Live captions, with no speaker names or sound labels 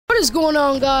is going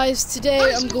on, guys?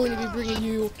 Today I'm going to be bringing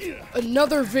you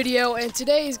another video, and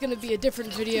today is going to be a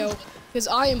different video because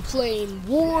I am playing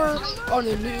War on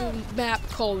a new map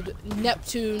called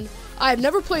Neptune. I have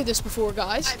never played this before,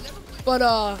 guys,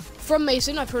 but from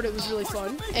Mason, I've heard it was really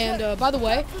fun. And by the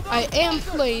way, I am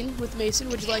playing with Mason.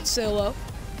 Would you like to say hello?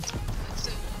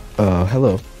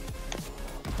 Hello.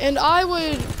 And I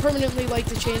would permanently like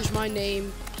to change my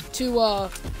name to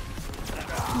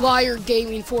Liar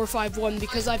Gaming 451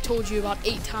 because I've told you about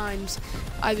 8 times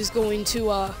I was going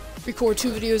to record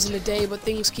 2 videos in a day, but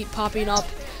things keep popping up,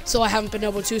 so I haven't been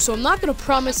able to. So I'm not going to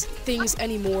promise things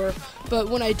anymore, but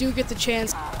when I do get the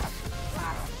chance,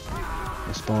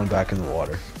 I spawn back in the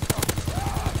water.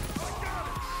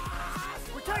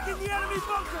 We're taking the enemy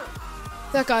bunker.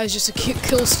 that guy is just a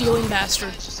kill-stealing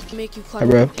bastard. Make you climb. Hi,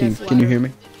 bro. the Can you hear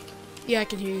me? Yeah, I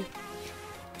can hear you.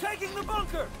 Taking the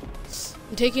bunker.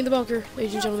 I'm taking the bunker,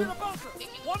 ladies and gentlemen.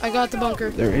 I got the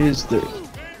bunker. There is the.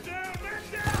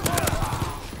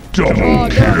 Oh,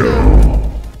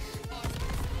 no.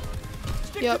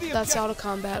 Yep, that's out of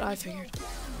combat, I figured.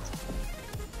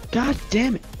 God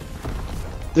damn it!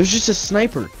 There's just a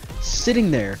sniper sitting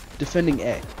there defending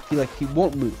A. He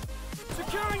won't move.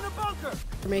 Securing the bunker.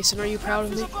 Mason, are you proud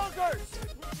of me?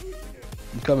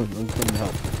 I'm coming to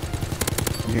help.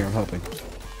 I'm here. I'm helping.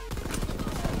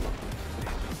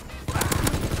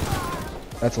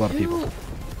 That's a lot of people.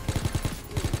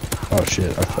 Oh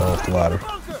shit! I fell off the ladder.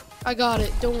 I got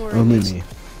it. Don't worry. Only Mason. me.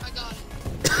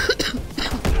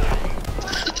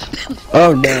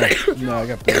 Oh no! No, I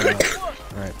got blown up.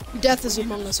 Alright. Death is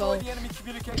among us all.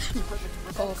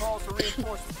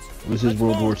 This is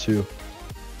World War II.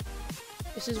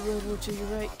 This is World War II, you're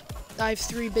right. I have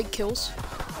 3 big kills.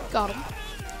 Got him.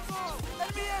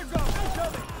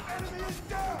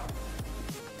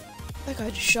 That guy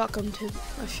just shotgunned him.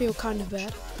 I feel kind of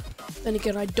bad. Then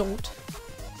again, I don't.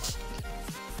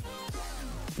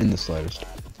 In the slightest.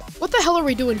 What the hell are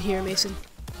we doing here, Mason?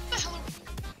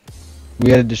 We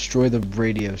gotta destroy the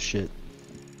radio shit.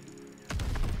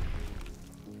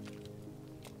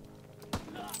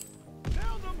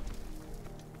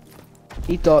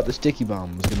 He thought the sticky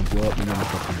bomb was gonna blow up the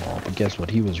fucking wall, but guess what?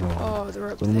 He was wrong. Oh,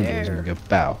 they're up So the window was gonna there. go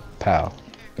pow, pow.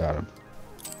 Got him.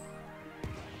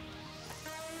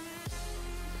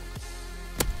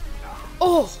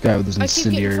 Oh! Guy with his I keep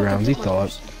getting incendiary fucking rounds, he hit thought.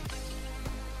 markers.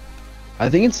 I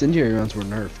think incendiary rounds were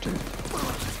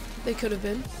nerfed. They could have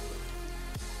been.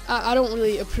 I don't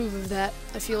really approve of that.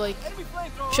 I feel like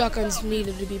shotguns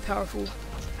needed to be powerful,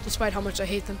 despite how much I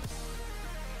hate them.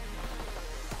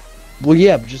 Well,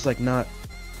 yeah, but just like not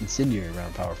incendiary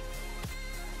round powerful.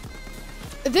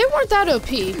 They weren't that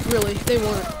OP, really. They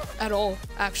weren't at all,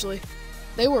 actually.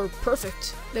 They were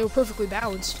perfect. They were perfectly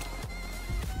balanced.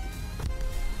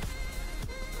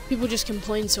 People just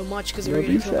complain so much because they were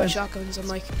getting killed by shotguns. I'm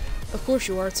like, of course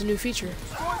you are. It's a new feature.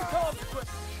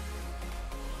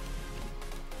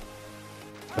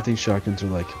 I think shotguns are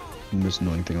like the most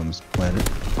annoying thing on this planet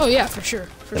Oh yeah, for sure.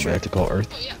 For that we sure. have to call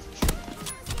Earth.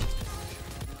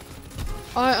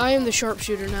 I am the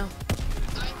sharpshooter now.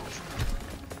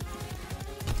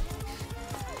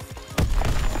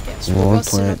 Yes, we're Wall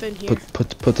busting plant. up in here.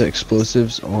 Put the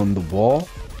explosives on the wall.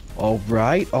 All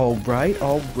right.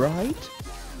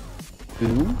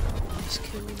 Boom. Nice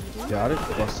kill, dude. Got it.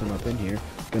 Bust him up in here.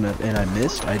 And I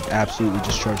missed. I absolutely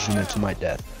just charged him into my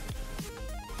death.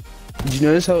 Did you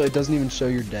notice how it doesn't even show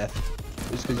your death?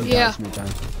 Just because you died so many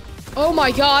times. Oh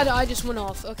my god, I just went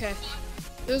off. Okay.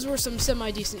 Those were some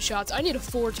semi-decent shots. I need a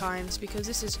 4 times because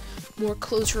this is more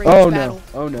close-range battle.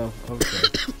 Oh no. Okay.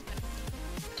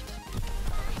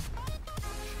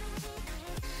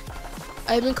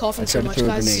 I've been coughing so much,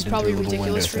 guys. This is probably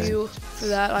ridiculous for you. For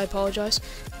that, I apologize.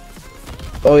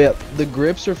 Oh yeah, the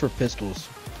grips are for pistols,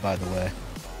 by the way.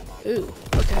 Ooh,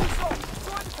 okay.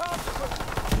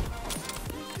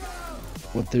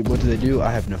 What do they do? I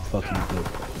have no fucking clue.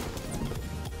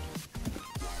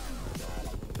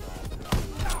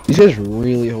 These guys are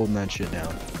really holding that shit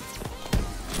down.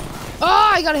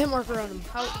 Oh, I got a hit marker on him.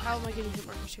 How am I getting hit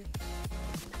markers here?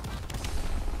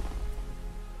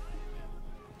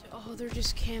 Oh, they're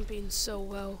just camping so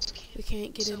well. They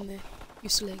can't get in there. You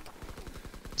slag.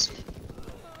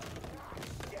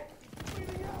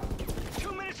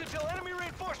 2 minutes until enemy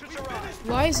reinforcements arrive.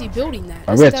 Why is he building that?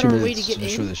 I Isn't got that 2 our way minutes to to get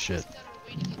destroy in? this shit.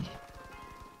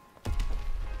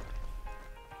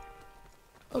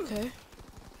 Okay.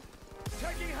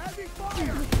 Taking heavy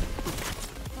fire.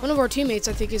 One of our teammates,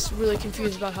 I think, is really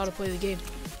confused about how to play the game.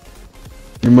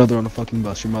 Your mother on a fucking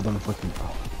bus. Your mother on a fucking.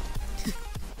 Oh.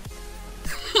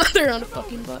 They're on a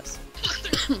fucking bus.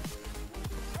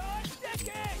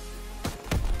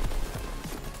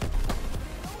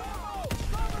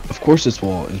 course this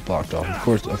wall is blocked off.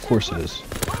 Of course it is.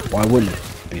 Why wouldn't it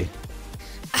be?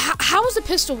 How is the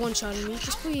pistol one-shotting me?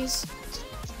 Just please.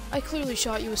 I clearly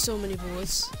shot you with so many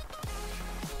bullets.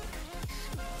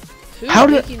 Who's How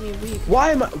did? making me weak?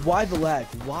 Why am I? Why the lag?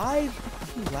 Why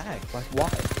fucking lag? Like why?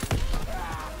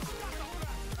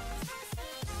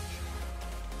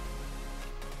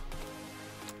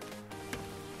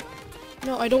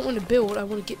 No, I don't want to build. I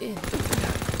want to get in.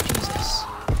 Jesus.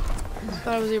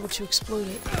 Thought I was able to explode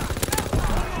it.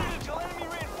 Until enemy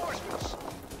reinforcements.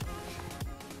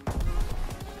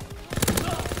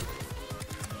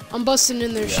 I'm busting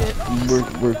in their shit.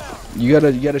 You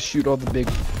gotta shoot all the big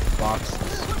boxes.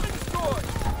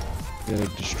 You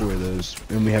gotta destroy those,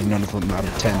 and we have none of them out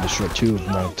of 10 destroyed. 2 of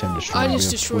them out of 10 destroyed. I We just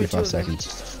have destroyed 2 45 of them.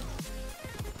 seconds.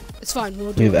 It's fine. We'll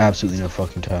We do have it. absolutely no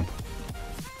fucking time.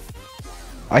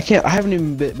 I haven't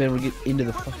even been able to get into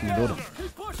the fucking building.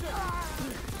 Keep pushing.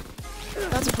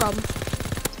 That's a problem.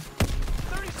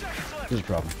 30 seconds left. There's a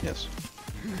problem, yes.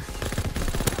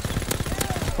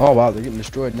 Oh wow, they're getting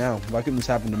destroyed now. Why couldn't this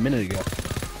happen a minute ago?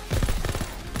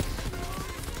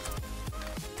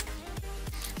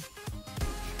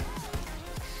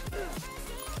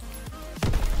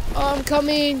 I'm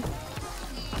coming.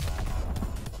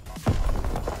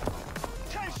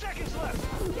 10 seconds left.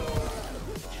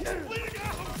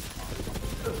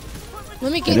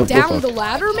 Let me get Nope, we're down fucked. the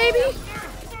ladder, maybe?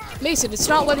 Mason, it's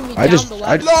not letting me I down just the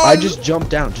ladder. I just jumped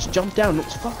down. Just jump down.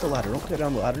 Don't fuck the ladder. Don't go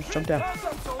down the ladder. Just jump down.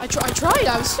 I tried.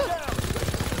 I was stuck.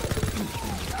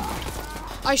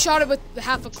 I shot it with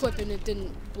half a clip and it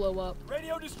didn't blow up.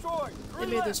 Radio destroyed. They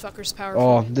made those fuckers powerful.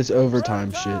 Oh, this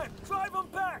overtime shit. Drive them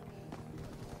back.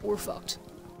 We're fucked.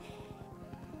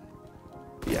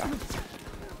 Yeah.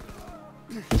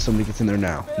 If somebody gets in there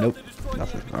now. Nope.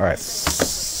 Nothing. All right.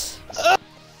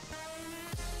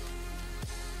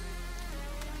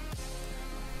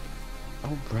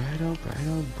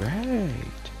 Alright.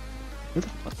 Where the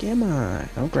fuck am I?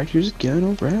 Alright, here's a gun,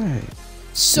 alright.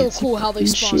 So It's cool how they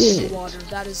fucking spawn in shit. the water.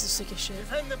 That is the sickest shit.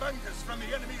 Defend the bunkers from the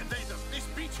enemy invaders. This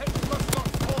beachhead must not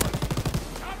fall.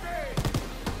 Copy.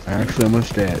 Actually, I'm gonna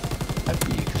stay at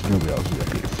B, because nobody else is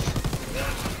at B.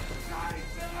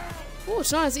 Oh,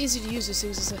 it's not as easy to use these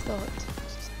things as I thought.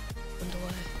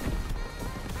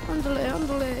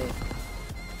 Underlay.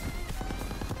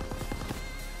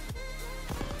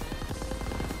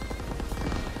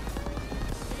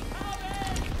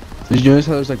 Did you notice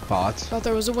how there's like bots? Thought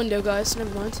there was a window, guys.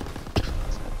 Never mind.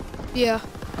 Yeah.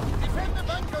 Defend the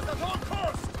bunkers at all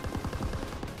costs.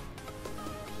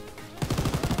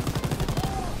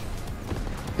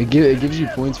 It gives you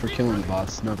points for killing the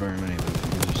bots. Not very many, but it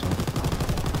gives you some.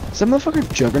 Is that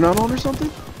motherfucker Juggernaut on or something?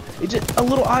 It just a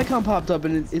little icon popped up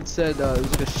and it said it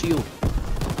was like a shield.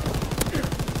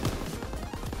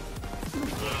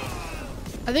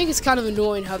 I think it's kind of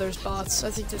annoying how there's bots. I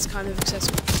think that's kind of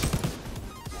excessive.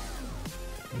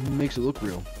 It makes it look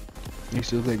real.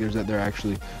 Makes it look like they're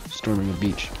actually storming a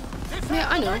beach. Yeah,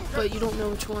 I know, but you don't know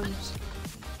which ones.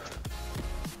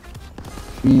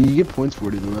 I mean, you get points for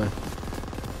it either way.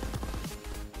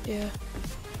 Yeah.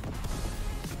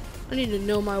 I need to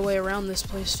know my way around this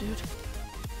place, dude.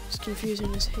 It's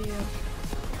confusing as hell.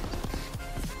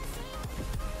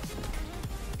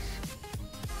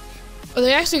 Are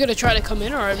they actually gonna try to come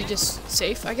in, or are we just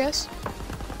safe, I guess?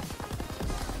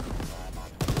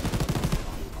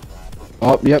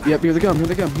 Oh, yep, here they come.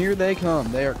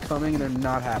 They are coming and they're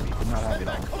not happy. They're not happy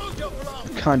at all.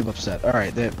 Kind of upset.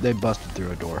 Alright, they busted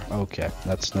through a door. Okay,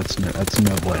 that's no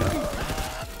bueno.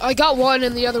 I got one,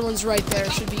 and the other one's right there.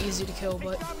 Should be easy to kill,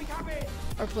 but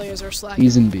our players are slacking.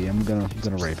 He's in B. I'm gonna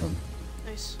rape him.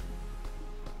 Nice.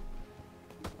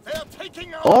 They are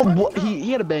taking our Oh, bunker. what?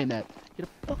 He had a bayonet. He had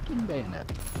a fucking bayonet.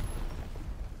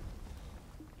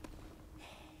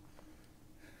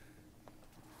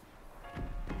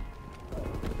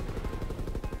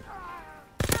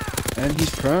 And he's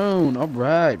prone.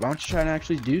 Alright. Why don't you try and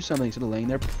actually do something instead of laying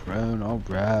there prone?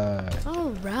 Alright.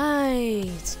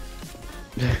 Alright.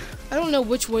 I don't know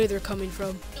which way they're coming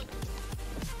from.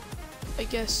 I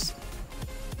guess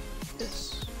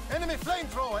this. Enemy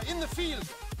flamethrower in the field.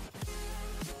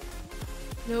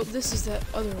 Nope, this is that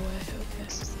other way. Okay.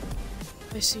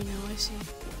 I see now, I see.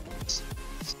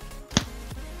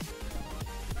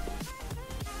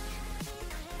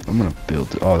 I'm gonna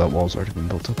build. Oh, that wall's already been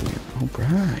built up again.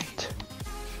 Alright.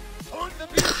 Hold the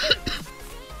beachhead.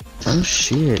 Oh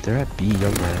shit, they're at B.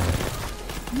 Alright.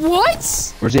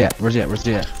 What? Where's he at? Where's he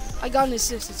at? I got an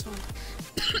assist, it's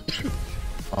fine.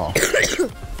 Oh.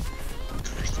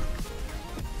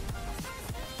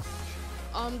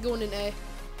 I'm going in A.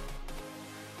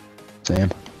 Sam.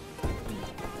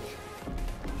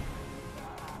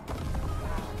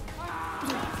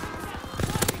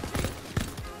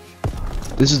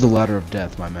 This is the ladder of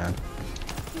death, my man.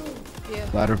 Yeah.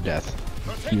 Ladder of death.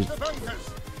 Protect the bunkers.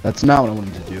 That's not what I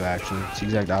wanted to do, actually. It's the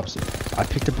exact opposite. I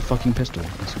picked up a fucking pistol.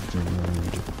 That's what I'm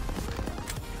gonna do.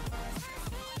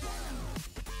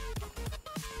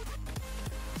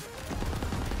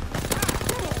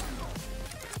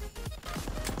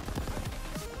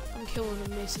 I'm killing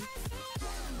him, Mason.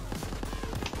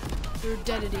 You're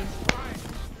deaded.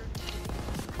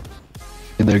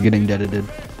 And they're getting deaded.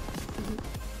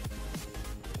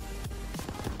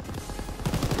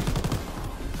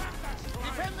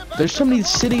 There's somebody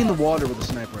sitting in the water with a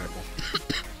sniper rifle.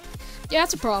 Yeah,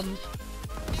 that's a problem.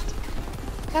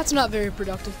 That's not very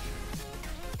productive.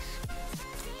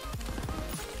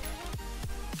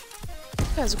 That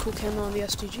has a cool camera on the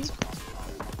STG.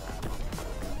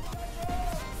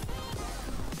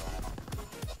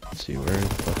 Let's see, where the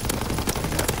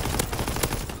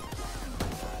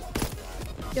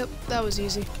fuck? Yep, that was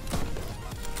easy.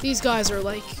 These guys are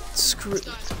like screwed.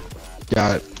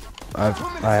 Got it.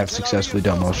 I have successfully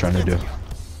done what I was trying to do.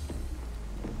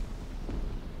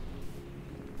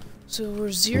 So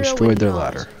we're 0 Destroyed their and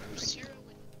ladder.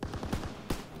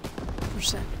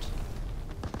 percent.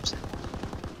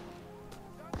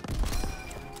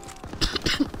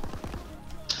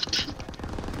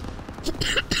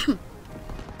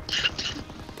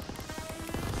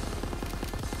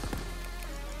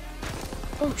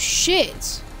 Oh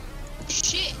shit!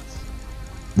 Shit!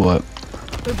 What?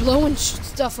 They're blowing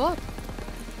stuff up.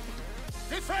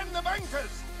 Defend the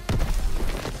bunkers.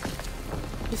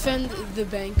 Defend the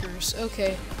bankers.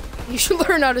 Okay. You should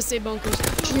learn how to say bunkers.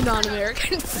 You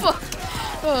non-American. Fuck.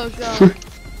 Oh god.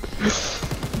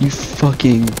 You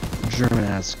fucking German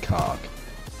ass cock.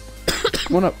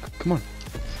 Come on up. Come on.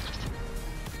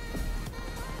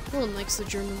 No one likes the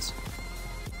Germans.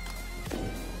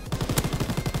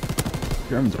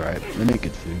 Germans are right. They make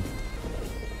good food.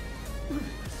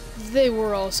 They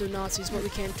were also Nazis, but we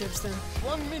can't judge them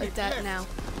 1 minute like that left. now.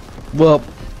 Well,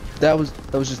 that was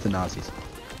just the Nazis.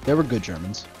 They were good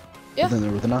Germans. Yeah. But then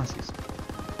there were the Nazis.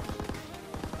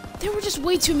 There were just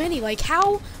way too many. Like,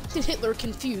 how did Hitler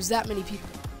confuse that many people?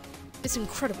 It's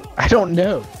incredible. I don't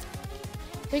know.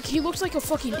 Like, he looks like a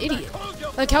fucking idiot.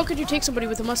 Like, how could you take somebody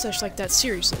with a mustache like that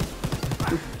seriously?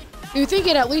 You think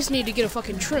he'd at least need to get a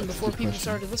fucking trim before people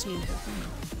started listening to him.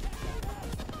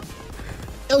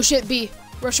 Oh shit, B.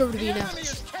 Rush over to B The now. enemy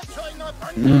is capturing our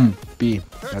bunker. B.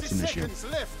 30 That's an issue. seconds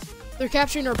left. They're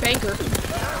capturing our banker.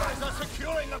 The allies are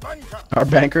securing the bunker. Our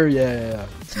banker? Yeah.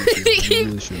 It's an issue. We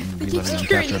really shouldn't be He keeps letting them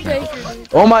securing capture the our banker. banker,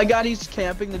 dude. Oh my god, he's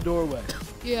camping the doorway.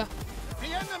 Yeah. The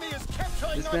enemy is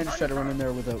capturing This our man just tried to run bunker. in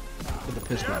there with a The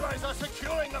pistol. allies are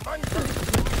securing the bunker.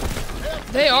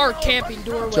 They are camping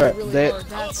doorway Sorry, really hard.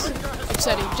 That's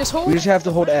upsetting. Just hold. We just have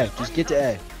to hold A. Just get to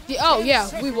A. Oh yeah,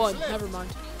 we won. Never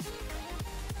mind.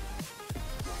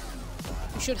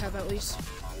 We should have at least.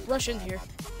 Rush in here.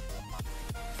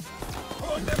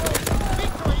 Hold them up.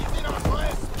 Victory is in our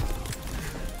quest.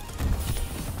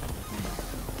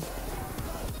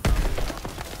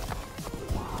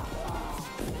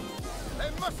 They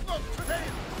must not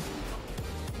prevail.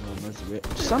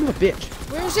 Son of a bitch.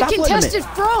 Where's Stop it letting him contested in.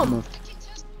 from?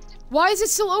 Why is it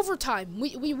still overtime?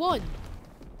 We won.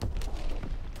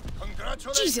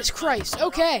 Congratulations. Jesus Christ.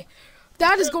 Okay.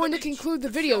 That is going to conclude the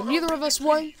video. Neither of us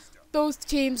won. Both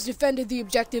teams defended the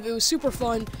objective. It was super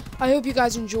fun. I hope you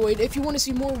guys enjoyed. If you want to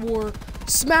see more war,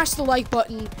 smash the like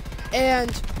button and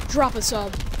drop a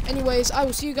sub. Anyways, I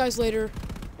will see you guys later.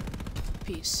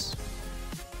 Peace.